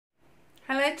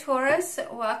Hello Taurus,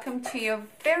 welcome to your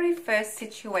very first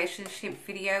situationship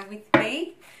video with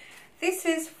me. This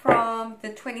is from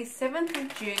the 27th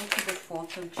of June to the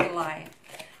 4th of July.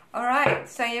 Alright,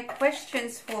 so your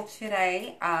questions for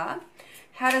today are: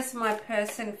 how does my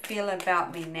person feel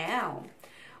about me now?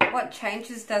 What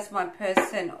changes does my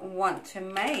person want to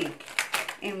make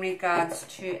in regards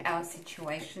to our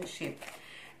situationship?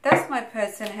 Does my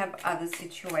person have other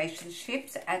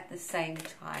situationships at the same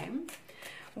time?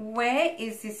 Where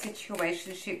is this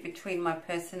situationship between my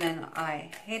person and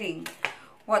I heading?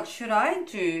 What should I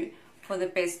do for the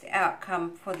best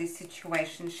outcome for this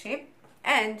situationship?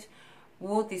 And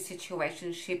will this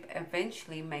situationship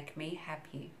eventually make me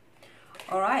happy?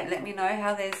 Alright, let me know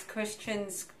how those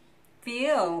questions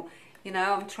feel. You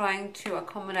know, I'm trying to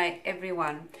accommodate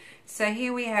everyone. So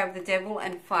here we have the Devil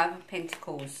and Five of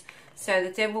Pentacles. So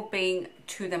the Devil being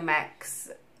to the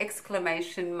max,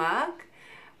 exclamation mark,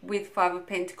 with Five of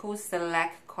Pentacles, the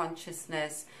lack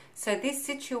consciousness. So this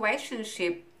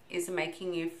situationship is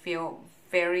making you feel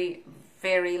very,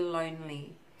 very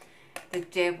lonely. The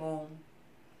Devil,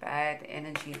 bad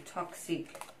energy,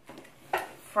 toxic,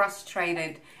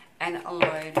 frustrated and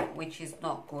alone, which is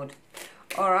not good.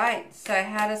 Alright, so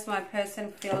how does my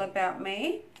person feel about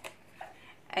me?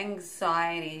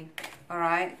 Anxiety.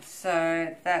 Alright,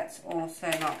 so that's also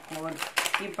not good.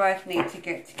 You both need to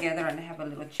get together and have a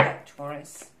little chat,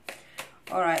 Taurus.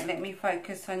 Alright, let me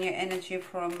focus on your energy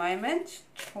for a moment,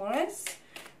 Taurus.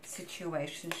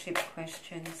 Situationship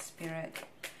questions, Spirit.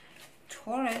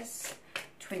 Taurus,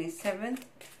 27th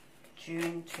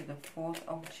June to the 4th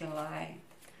of July.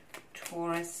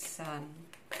 Taurus Sun.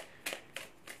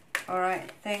 Alright,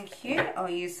 thank you. I'll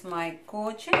use my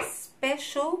gorgeous,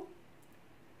 special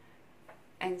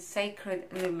and sacred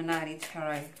Illuminati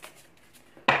Tarot.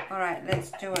 Alright,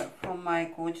 let's do it for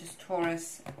my gorgeous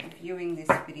Taurus viewing this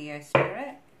video,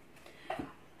 Spirit.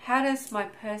 How does my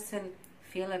person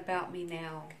feel about me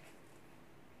now?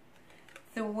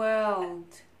 The World.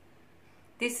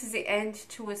 This is the end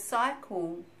to a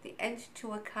cycle, the end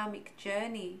to a karmic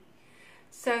journey.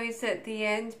 So is it the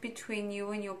end between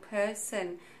you and your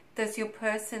person? Does your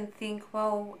person think,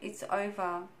 well, it's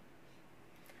over?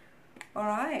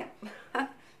 Alright.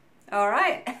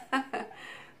 Alright.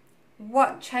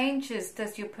 What changes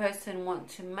does your person want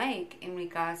to make in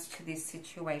regards to this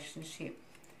situationship?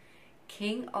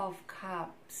 King of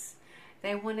Cups.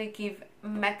 They want to give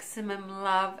maximum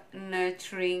love,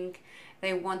 nurturing.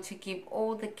 They want to give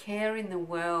all the care in the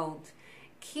world.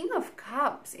 King of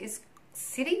Cups is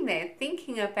sitting there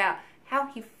thinking about how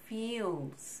he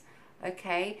feels.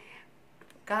 Okay?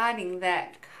 Guarding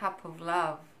that cup of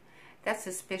love. That's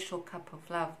a special cup of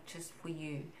love just for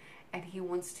you. And he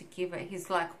wants to give it. He's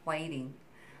like waiting.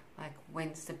 Like,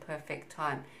 when's the perfect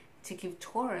time to give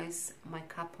Taurus my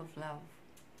cup of love?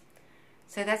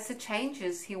 So that's the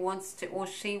changes he wants to, or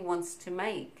she wants to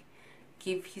make.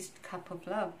 Give his cup of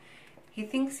love. He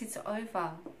thinks it's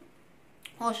over.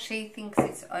 Or she thinks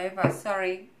it's over.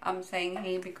 Sorry, I'm saying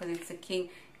he because it's a king.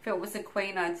 If it was a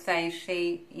queen, I'd say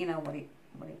she. You know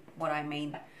what I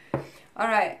mean.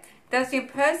 Alright. Does your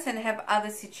person have other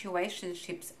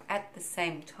situationships at the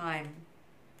same time?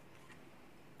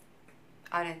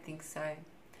 I don't think so. I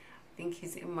think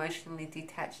he's emotionally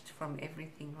detached from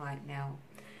everything right now.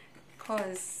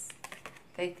 Because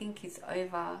they think it's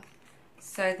over.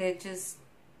 So they're just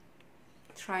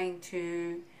trying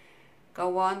to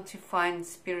go on to find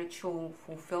spiritual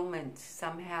fulfillment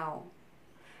somehow.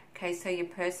 Okay, so your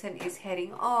person is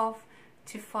heading off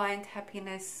to find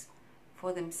happiness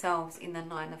for themselves in the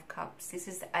Nine of Cups. This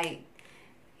is the 8.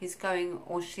 He's going,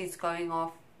 or she's going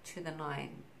off to the 9.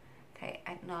 Okay,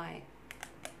 at night,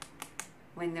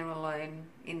 when they're alone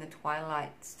in the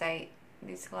twilight state,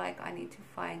 it's like, I need to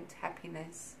find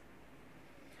happiness.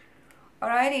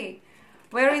 Alrighty,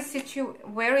 where is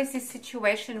this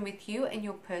situation with you and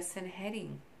your person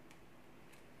heading?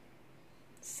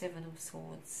 Seven of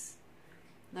Swords.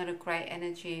 Not a great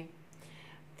energy.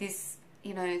 This,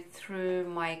 you know, through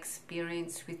my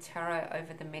experience with tarot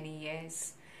over the many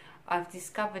years, I've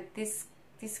discovered this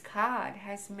card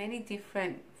has many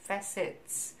different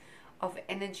facets of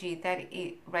energy that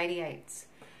it radiates.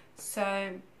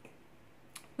 So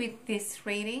with this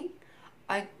reading,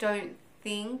 I don't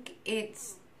think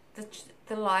it's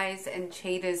the lies and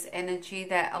cheaters energy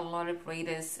that a lot of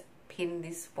readers pin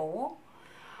this for.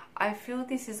 I feel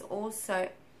this is also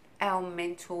our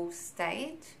mental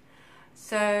state.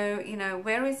 So, you know,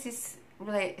 where is this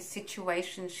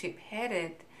situationship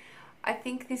headed? I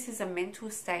think this is a mental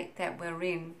state that we're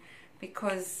in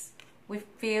because we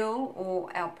feel, or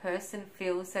our person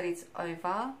feels, that it's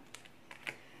over.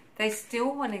 They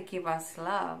still want to give us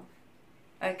love.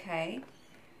 Okay.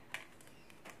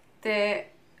 they're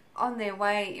on their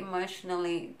way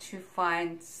emotionally to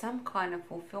find some kind of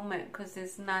fulfillment, because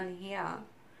there's none here.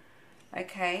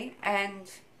 Okay,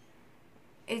 and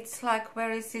it's like,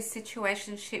 where is this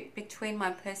situationship between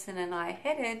my person and I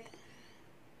headed?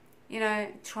 You know,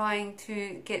 trying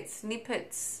to get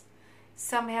snippets,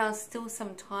 somehow still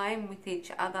some time with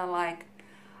each other. Like,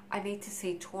 I need to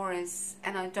see Taurus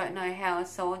and I don't know how,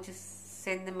 so I'll just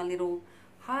send them a little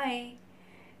hi.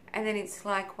 And then it's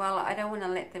like, well, I don't want to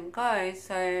let them go,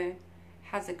 so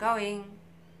how's it going?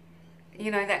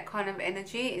 You know, that kind of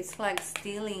energy. It's like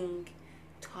stealing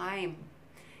time.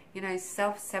 You know,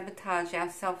 self-sabotage, our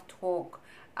self-talk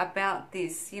about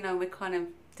this. You know, we're kind of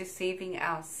deceiving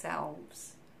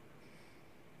ourselves.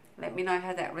 Let me know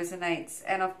how that resonates.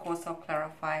 And of course, I'll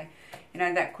clarify. You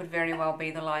know, that could very well be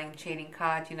the lying, cheating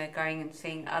card. You know, going and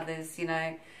seeing others, you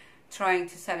know, trying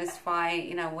to satisfy,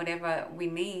 you know, whatever we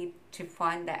need to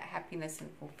find that happiness and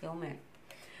fulfillment.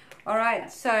 All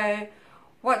right, so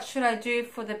what should I do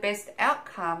for the best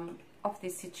outcome of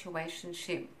this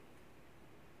situationship?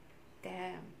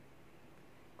 Damn.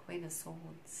 Queen of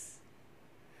Swords.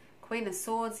 Queen of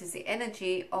Swords is the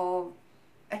energy of,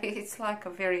 it's like a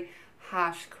very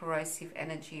harsh, corrosive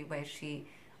energy where she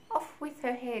off with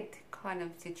her head kind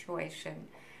of situation,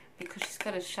 because she's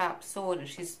got a sharp sword and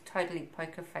she's totally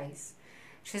poker face.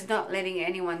 She's not letting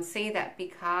anyone see that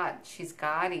big heart she's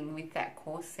guarding with that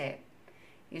corset,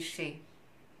 is she?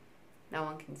 No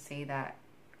one can see that.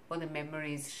 Or the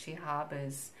memories she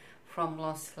harbors from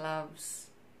lost loves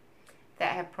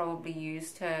that have probably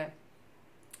used her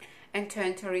and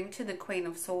turned her into the Queen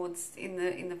of Swords in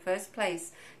the first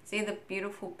place. See the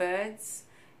beautiful birds?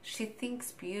 She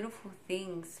thinks beautiful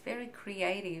things, very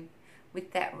creative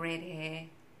with that red hair.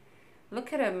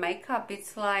 Look at her makeup.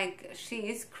 It's like she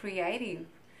is creative,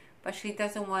 but she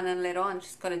doesn't want to let on.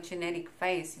 She's got a genetic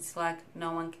face. It's like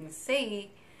no one can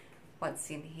see what's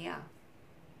in here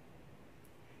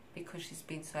because she's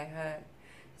been so hurt.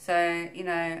 So, you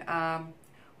know,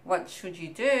 what should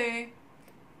you do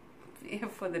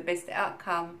for the best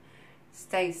outcome?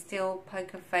 Stay still,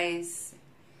 poker face,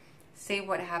 see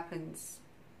what happens.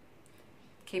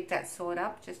 Keep that sword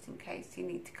up just in case you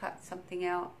need to cut something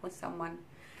out or someone.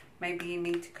 Maybe you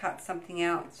need to cut something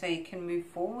out so you can move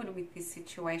forward with this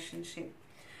situationship.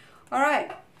 All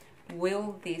right.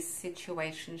 Will this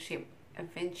situationship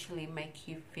eventually make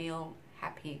you feel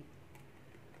happy?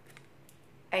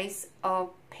 Ace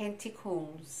of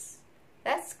Pentacles.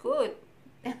 That's good.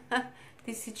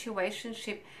 This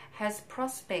situationship has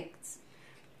prospects.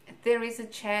 There is a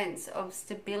chance of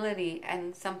stability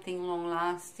and something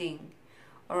long-lasting.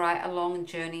 All right, a long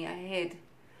journey ahead.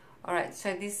 All right,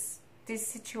 so this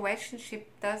situationship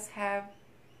does have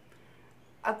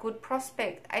a good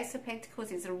prospect. Ace of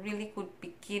Pentacles is a really good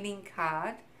beginning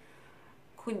card.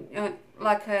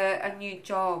 Like a new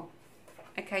job.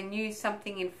 Okay, new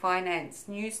something in finance,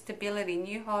 new stability,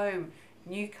 new home,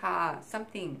 new car,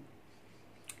 something.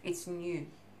 It's new.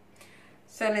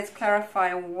 So let's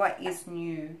clarify what is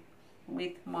new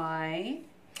with my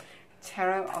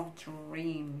Tarot of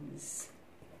Dreams.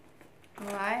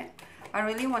 Alright, I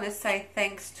really want to say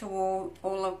thanks to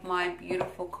all of my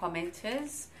beautiful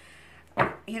commenters.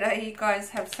 You know, you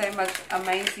guys have so much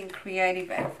amazing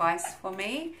creative advice for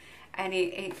me, and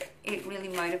it really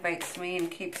motivates me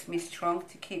and keeps me strong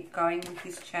to keep going with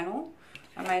this channel.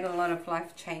 I made a lot of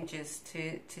life changes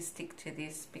to stick to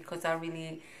this because I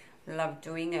really love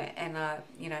doing it, and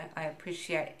you know, I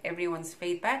appreciate everyone's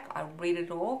feedback. I read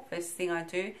it all. First thing I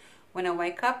do when I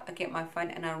wake up, I get my phone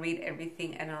and I read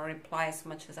everything and I reply as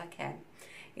much as I can.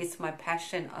 It's my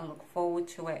passion. I look forward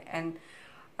to it, and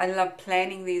I love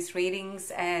planning these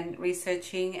readings and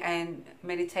researching and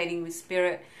meditating with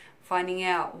Spirit, finding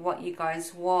out what you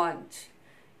guys want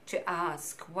to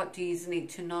ask. What do you need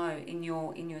to know in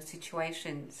your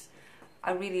situations?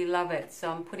 I really love it.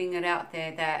 So I'm putting it out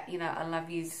there that, you know, I love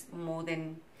you more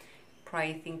than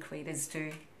pray think readers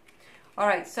do. All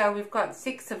right, so we've got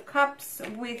Six of Cups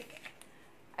with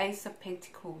Ace of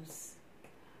Pentacles.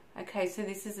 Okay, so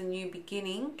this is a new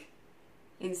beginning,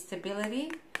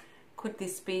 instability. Could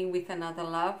this be with another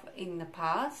love in the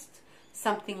past?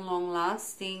 Something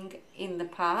long-lasting in the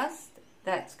past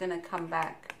that's going to come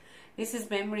back. This is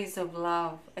memories of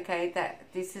love. Okay,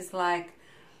 this is like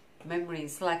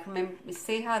memories. Like, remember,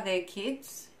 see how they're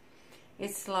kids?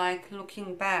 It's like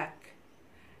looking back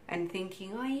and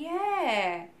thinking, oh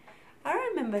yeah, I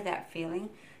remember that feeling.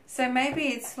 So maybe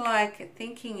it's like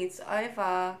thinking it's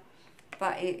over,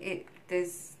 but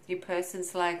there's your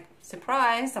person's like,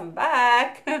 surprise, I'm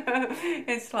back.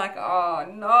 It's like, oh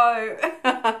no.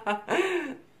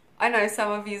 I know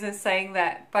some of you are saying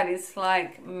that, but it's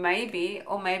like maybe,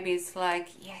 or maybe it's like,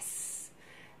 yes,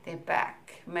 they're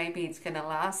back. Maybe it's going to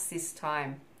last this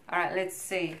time. All right, let's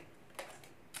see.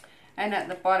 And at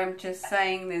the bottom, just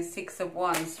saying there's 6 of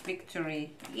Wands,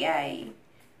 victory. Yay.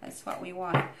 That's what we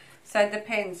want. So it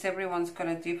depends. Everyone's got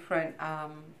a different,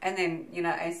 and then, you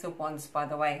know, Ace of Wands, by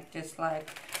the way, just like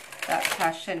that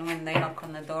passion when they knock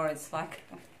on the door. It's like,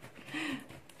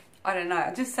 I don't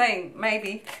know. Just saying,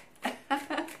 maybe.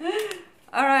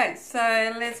 All right,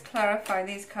 so let's clarify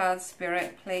these cards,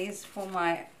 Spirit, please, for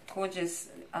my gorgeous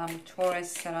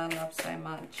Taurus that I love so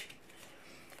much.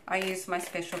 I use my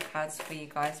special cards for you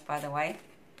guys, by the way,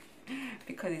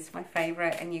 because it's my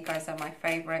favorite and you guys are my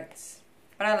favorites.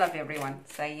 But I love everyone,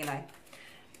 so, you know,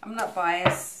 I'm not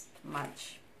biased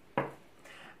much. All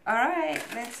right,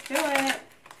 let's do it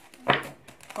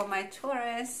for my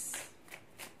Taurus.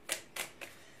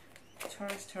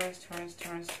 Taurus,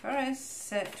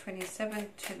 set 27th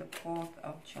to the 4th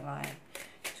of July.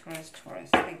 Taurus.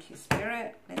 Thank you,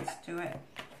 Spirit. Let's do it.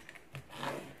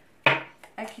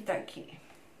 Okie dokie.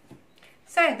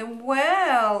 So, the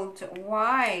world.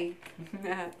 Why?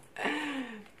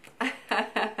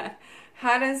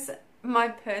 How does my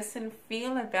person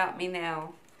feel about me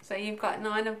now? So, you've got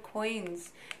 9 of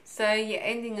Coins. So, you're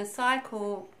ending a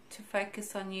cycle to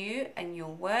focus on you and your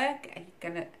work. And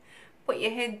you're going to put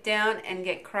your head down and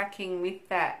get cracking with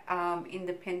that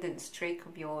independent streak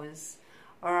of yours.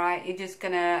 All right, you're just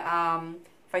gonna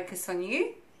focus on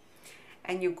you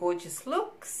and your gorgeous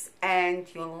looks and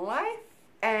your life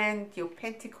and your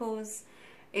pentacles.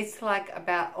 It's like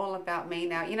all about me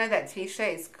now. You know that t-shirt,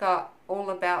 it's got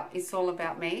it's all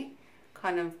about me,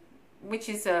 kind of, which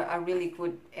is a really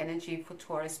good energy for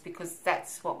Taurus, because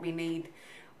that's what we need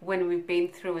when we've been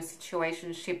through a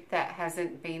situationship that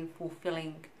hasn't been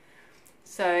fulfilling.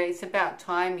 So it's about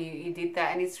time you did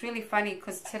that. And it's really funny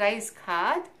because today's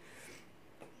card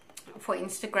for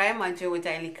Instagram, I do a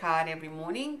daily card every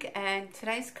morning, and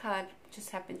today's card just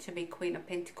happened to be Queen of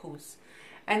Pentacles.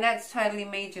 And that's totally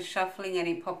me just shuffling, and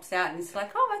it pops out and it's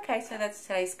like, oh, okay, so that's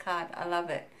today's card. I love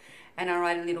it. And I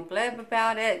write a little blurb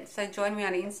about it. So join me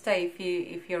on Insta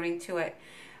if you're into it.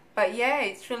 But yeah,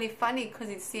 it's really funny because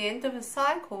it's the end of a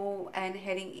cycle and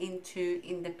heading into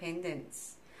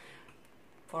independence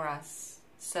for us.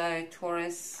 So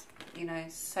Taurus, you know,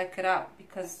 soak it up,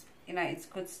 because, you know, it's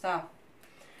good stuff.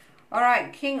 All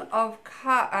right, King of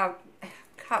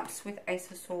Cups with Ace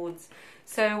of Swords.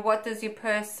 So what does your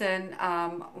person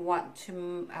want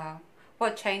to,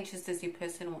 what changes does your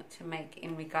person want to make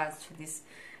in regards to this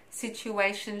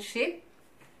situationship?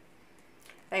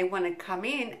 They want to come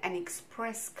in and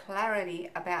express clarity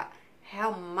about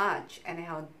how much and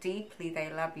how deeply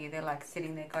they love you. They're like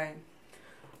sitting there going,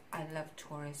 I love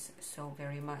Taurus so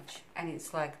very much. And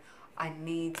it's like, I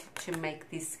need to make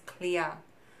this clear.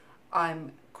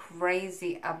 I'm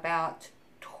crazy about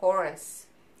Taurus.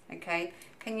 Okay?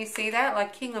 Can you see that?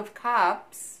 Like King of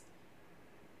Cups,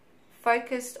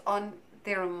 focused on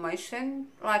their emotion,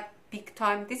 like big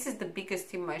time. This is the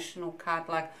biggest emotional card.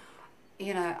 Like,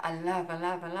 you know, I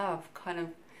love, kind of.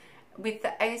 With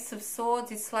the Ace of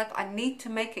Swords, it's like, I need to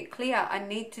make it clear. I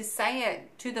need to say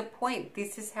it to the point.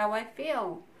 This is how I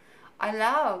feel. I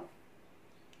love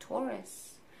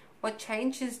Taurus. What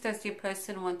changes does your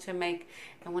person want to make?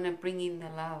 They want to bring in the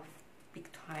love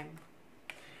big time.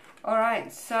 All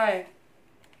right, so,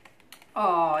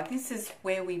 oh, this is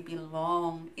where we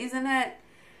belong, isn't it?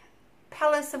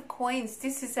 Palace of Coins.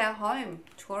 This is our home,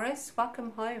 Taurus.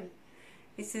 Welcome home.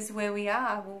 This is where we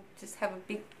are. We'll just have a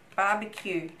big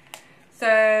barbecue.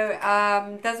 So,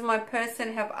 does my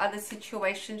person have other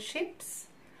situationships?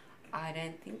 I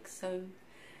don't think so.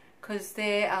 Because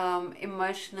they're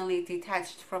emotionally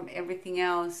detached from everything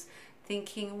else,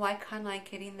 thinking, why can't I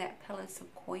get in that Palace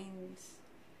of Coins?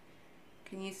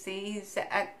 Can you see? He's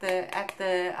at the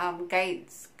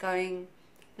gates going,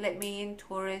 let me in,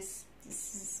 Taurus.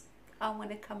 I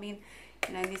want to come in.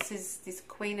 You know, this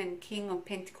Queen and King of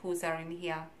Pentacles are in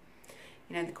here.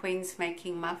 You know, the Queen's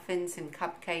making muffins and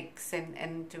cupcakes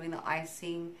and doing the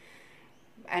icing.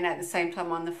 And at the same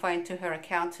time on the phone to her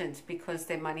accountant, because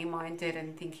they're money-minded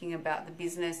and thinking about the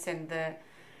business, and the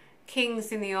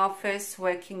King's in the office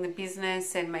working the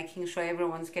business and making sure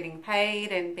everyone's getting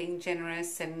paid and being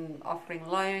generous and offering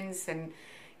loans and,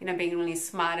 you know, being really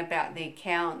smart about the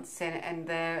accounts and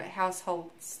the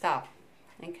household stuff,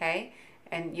 okay?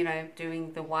 And, you know,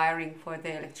 doing the wiring for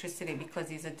the electricity, because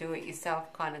he's a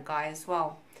do-it-yourself kind of guy as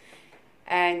well.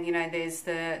 And, you know, there's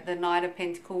the Knight of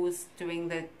Pentacles doing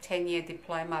the 10-year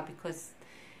diploma, because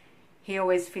he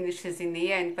always finishes in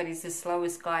the end, but he's the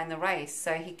slowest guy in the race.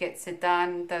 So he gets it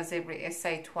done, does every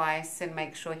essay twice, and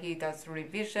makes sure he does the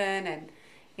revision and,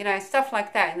 you know, stuff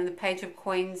like that. And then the Page of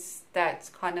Coins, that's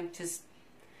kind of just,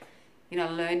 you know,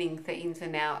 learning the ins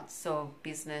and outs of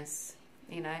business,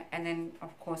 you know. And then,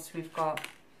 of course, we've got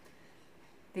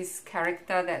this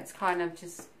character that's kind of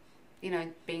just, you know,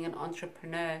 being an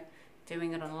entrepreneur,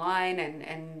 doing it online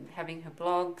and having her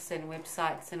blogs and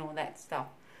websites and all that stuff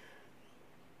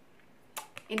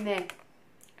in there.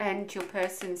 And your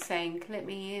person saying, let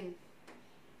me in.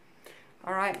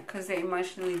 All right, because they're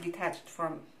emotionally detached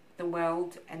from the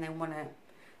world and they want to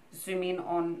zoom in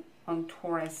on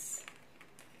Taurus.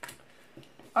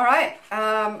 All right,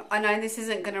 I know this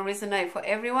isn't going to resonate for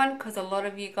everyone because a lot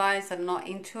of you guys are not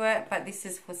into it, but this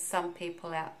is for some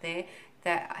people out there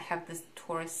that have this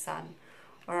Taurus sun.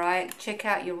 All right, check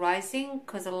out your rising,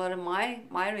 because a lot of my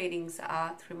readings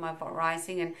are through my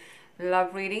rising, and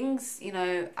love readings, you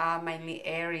know, are mainly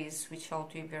Aries, which I'll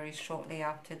do very shortly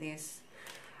after this.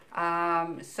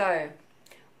 So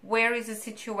where is the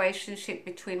situationship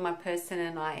between my person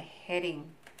and I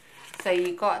heading? So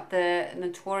you got the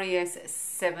notorious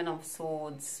Seven of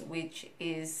Swords, which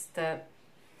is the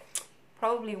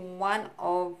probably one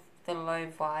of the low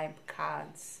vibe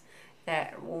cards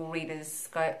that all readers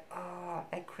go, oh,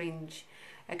 I cringe.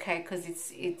 Okay, because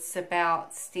it's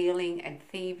about stealing and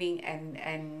thieving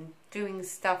and doing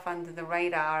stuff under the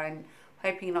radar and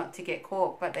hoping not to get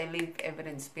caught, but they leave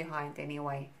evidence behind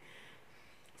anyway.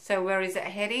 So where is it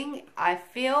heading? I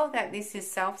feel that this is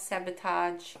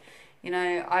self-sabotage. You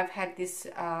know, I've had this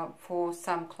for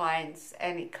some clients,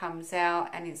 and it comes out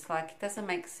and it's like, it doesn't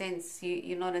make sense.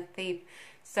 You're not a thief.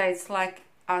 So it's like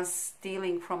us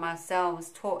stealing from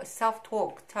ourselves,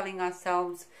 self-talk, telling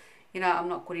ourselves, you know, I'm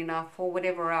not good enough, or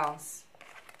whatever else.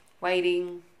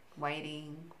 Waiting,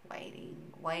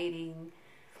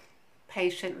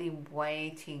 patiently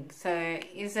waiting. So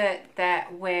is it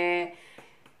that we're,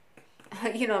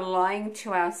 you know, lying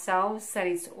to ourselves that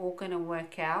it's all going to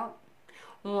work out?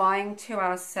 Lying to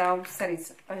ourselves that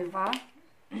it's over?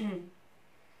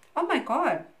 Oh my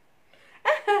God.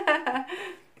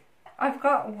 I've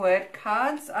got word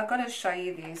cards. I've got to show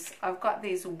you this. I've got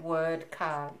these word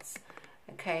cards,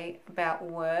 okay, about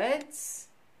words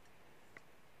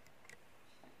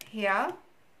here,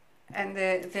 and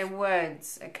they're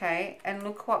words, okay, and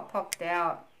look what popped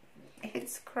out.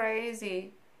 It's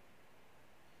crazy.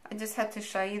 I just had to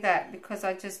show you that because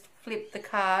I just flipped the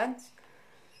cards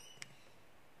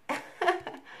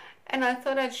and I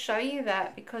thought I'd show you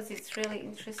that because it's really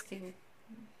interesting,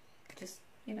 just,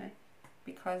 you know,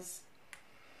 because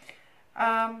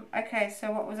okay,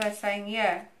 so what was I saying?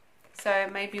 Yeah, so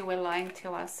maybe we're lying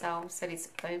to ourselves that it's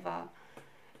over,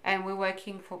 and we're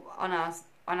working on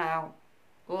our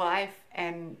life,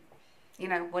 and, you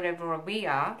know, whatever we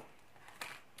are.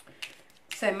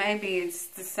 So maybe it's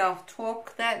the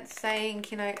self-talk that's saying,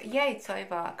 you know, yeah, it's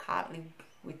over, I can't live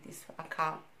with this, I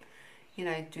can't, you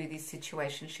know, do this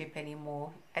situationship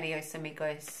anymore, adios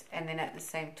amigos. And then at the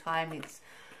same time it's,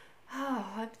 oh,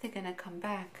 I hope they're gonna come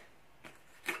back.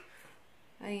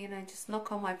 You know, just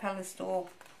knock on my palace door.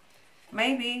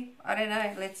 Maybe, I don't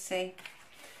know, let's see.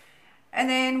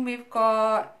 And then we've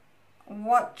got,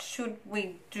 what should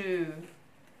we do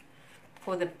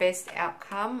for the best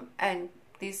outcome? And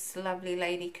this lovely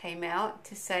lady came out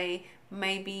to say,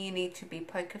 maybe you need to be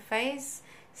poker face,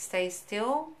 stay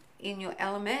still in your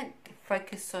element,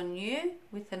 focus on you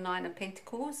with the Nine of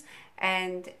Pentacles,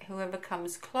 and whoever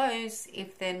comes close,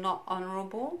 if they're not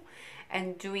honorable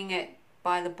and doing it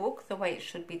by the book, the way it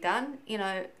should be done, you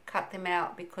know, cut them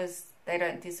out because they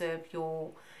don't deserve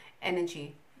your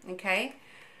energy, okay?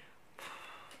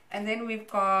 And then we've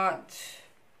got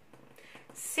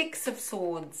Six of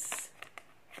Swords.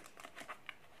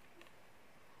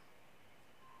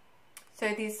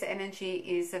 So this energy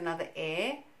is another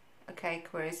air, okay,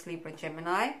 Aquarius, Libra,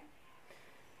 Gemini.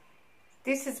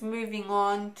 This is moving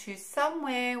on to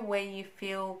somewhere where you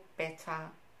feel better,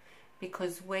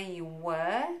 because where you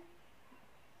were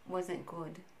wasn't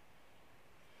good,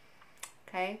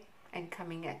 okay? And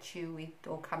coming at you with,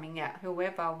 or coming at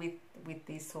whoever with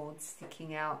these swords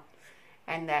sticking out,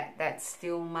 and that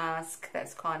steel mask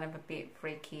that's kind of a bit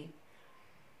freaky,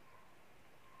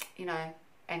 you know,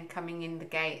 and coming in the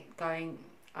gate going,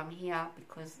 I'm here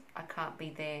because I can't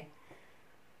be there,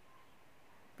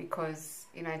 because,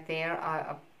 you know, there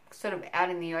are sort of out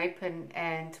in the open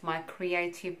and my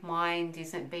creative mind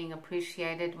isn't being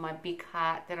appreciated, my big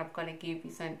heart that I've got to give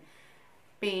isn't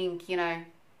being, you know,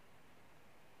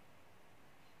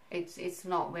 it's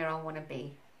not where I want to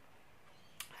be.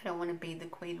 I don't want to be the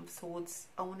Queen of Swords.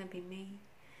 I want to be me.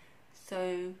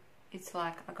 So It's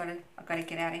like I gotta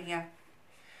get out of here.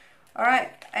 All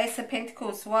right, Ace of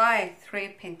Pentacles. Why? Three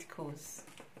of Pentacles.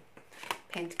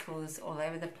 Pentacles all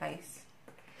over the place.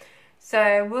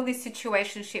 So will this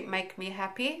situationship make me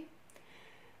happy?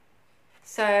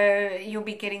 So you'll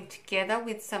be getting together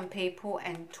with some people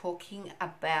and talking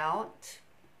about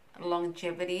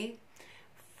longevity,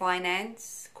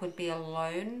 finance, could be a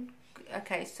loan.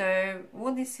 Okay, so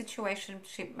will this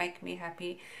situationship make me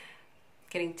happy?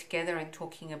 Getting together and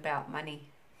talking about money.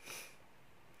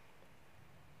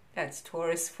 That's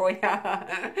Taurus for you,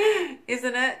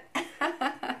 isn't it?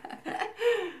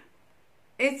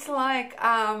 It's like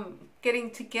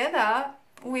getting together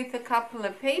with a couple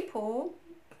of people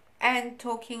and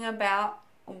talking about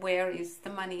where is the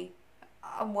money,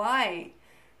 why.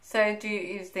 So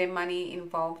is there money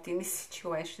involved in this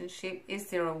situationship? Is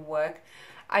there a work?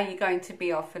 Are you going to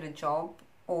be offered a job?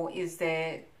 Or is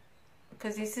there,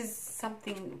 because this is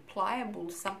something pliable,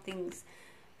 something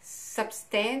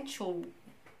substantial,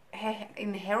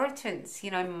 inheritance,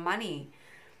 you know, money.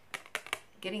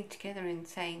 Getting together and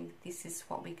saying, this is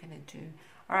what we're going to do.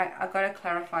 All right, I've got to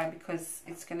clarify because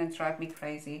it's going to drive me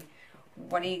crazy.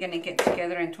 What are you going to get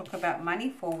together and talk about money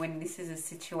for when this is a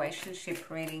situationship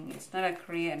reading? It's not a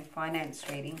career and finance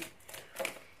reading.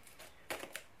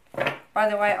 By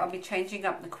the way, I'll be changing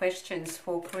up the questions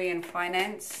for career and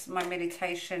finance. My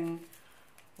meditation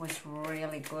was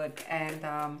really good.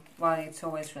 And, well, it's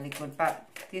always really good. But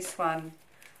this one,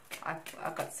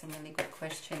 I've got some really good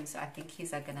questions I think you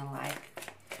are going to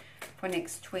like for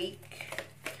next week.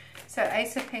 So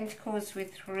Ace of Pentacles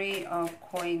with Three of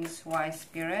Coins. Why,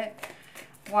 Spirit?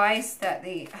 Why is that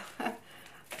the...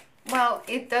 Well,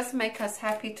 it does make us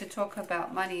happy to talk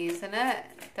about money, isn't it?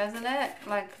 Doesn't it?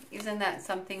 Like, isn't that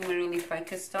something we're really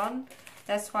focused on?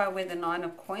 That's why we're the Nine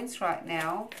of Coins right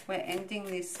now. We're ending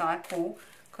this cycle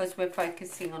because we're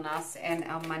focusing on us and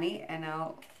our money and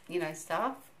our, you know,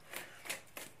 stuff.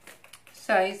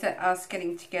 So is it us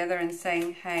getting together and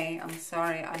saying, hey, I'm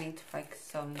sorry, I need to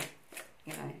focus on,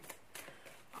 you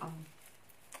know,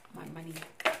 my money.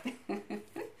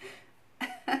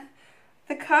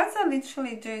 The cards are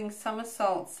literally doing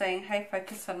somersaults saying, hey,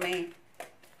 focus on me.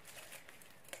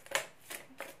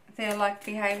 They're like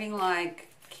behaving like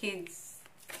kids.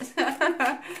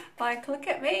 Like, look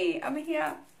at me, I'm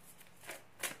here.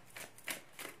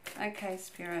 Okay,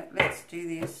 Spirit, let's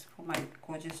do this for my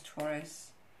gorgeous Taurus.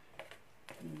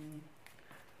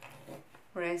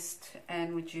 Rest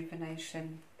and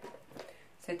rejuvenation.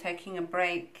 So taking a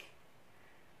break.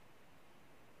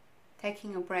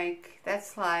 Taking a break.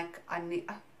 That's like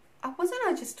wasn't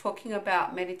I just talking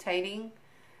about meditating?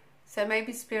 So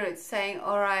maybe Spirit's saying,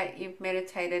 all right, you've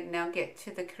meditated, now get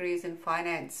to the careers and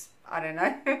finance. I don't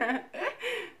know.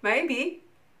 Maybe.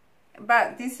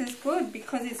 But this is good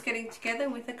because it's getting together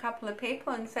with a couple of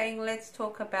people and saying, let's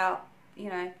talk about, you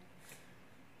know,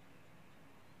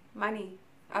 money.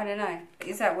 I don't know.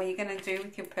 Is that what you're going to do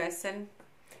with your person?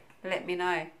 Let me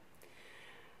know.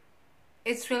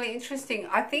 It's really interesting.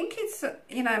 I think it's,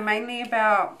 you know, mainly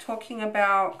about talking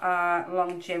about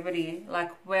longevity. Like,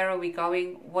 where are we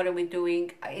going? What are we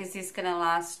doing? Is this going to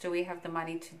last? Do we have the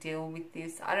money to deal with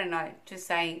this? I don't know. Just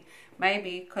saying,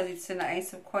 maybe, because it's an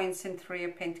Ace of Coins and Three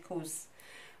of Pentacles,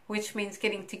 which means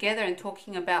getting together and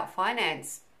talking about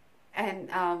finance, and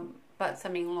but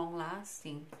something long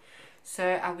lasting.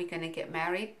 So are we going to get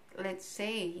married? Let's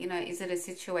see, you know, is it a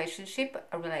situationship,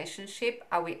 a relationship?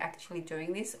 Are we actually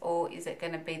doing this? Or is it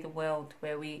going to be the world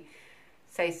where we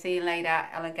say, see you later,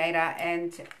 alligator,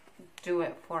 and do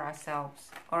it for ourselves?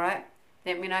 All right.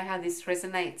 Let me know how this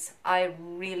resonates. I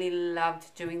really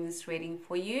loved doing this reading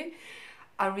for you.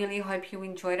 I really hope you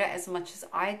enjoyed it as much as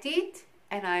I did.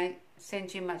 And I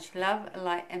send you much love,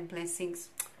 light, and blessings.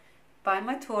 Bye,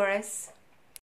 my Taurus.